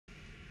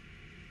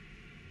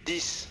10,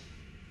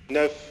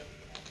 9,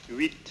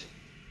 8,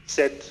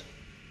 7,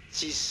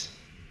 6,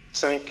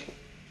 5,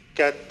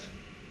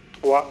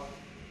 4,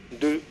 3,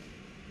 2,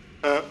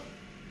 1,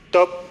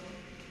 top.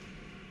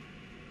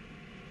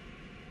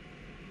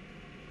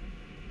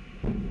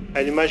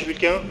 Allumage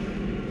Vulcain.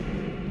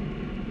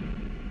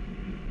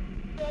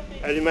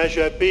 Allumage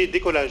EAP,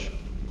 décollage.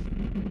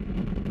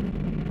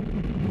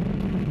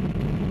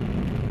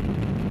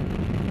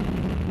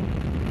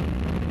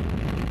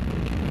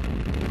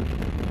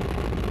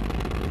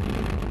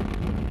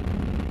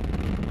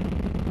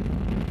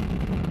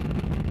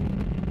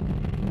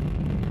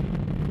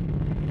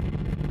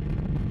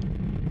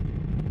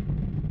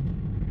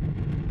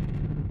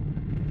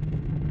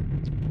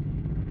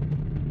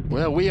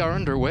 Well, we are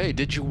underway.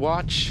 Did you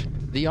watch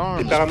the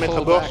arms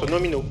pull back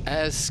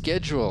as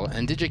scheduled?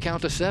 And did you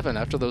count to 7?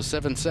 After those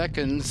 7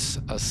 seconds,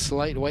 a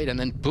slight wait, and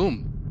then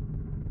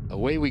boom,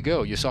 away we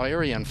go. You saw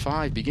Ariane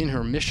 5 begin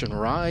her mission,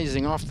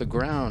 rising off the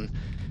ground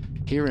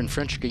here in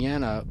French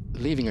Guiana,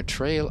 leaving a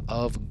trail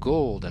of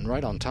gold, and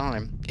right on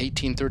time.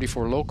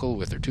 1834 local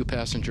with their 2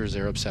 passengers,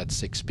 Arabsat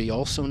 6B,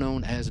 also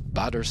known as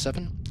Badr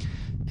 7,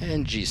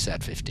 and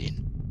GSAT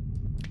 15.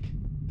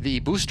 The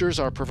boosters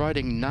are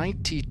providing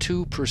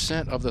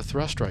 92% of the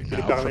thrust right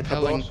now,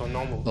 propelling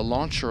the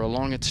launcher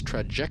along its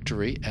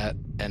trajectory at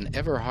an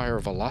ever higher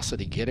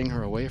velocity, getting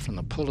her away from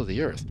the pull of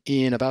the Earth.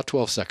 In about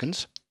 12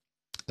 seconds,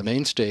 the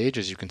main stage,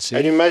 as you can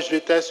see,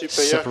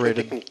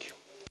 separated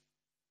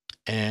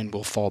and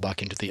will fall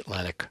back into the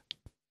Atlantic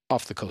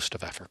off the coast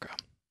of Africa.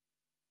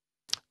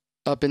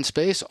 Up in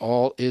space,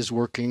 all is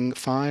working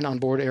fine on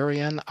board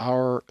Ariane.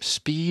 Our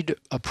speed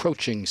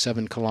approaching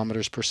 7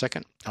 kilometers per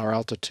second. Our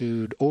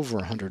altitude over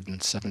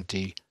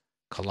 170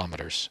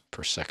 kilometers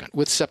per second.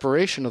 With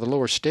separation of the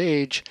lower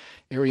stage,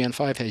 Ariane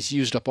 5 has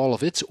used up all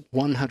of its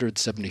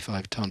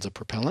 175 tons of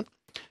propellant.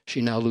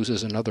 She now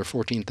loses another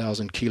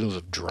 14,000 kilos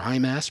of dry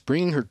mass,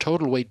 bringing her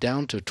total weight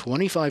down to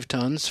 25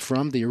 tons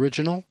from the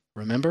original,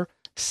 remember,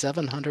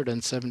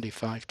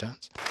 775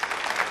 tons.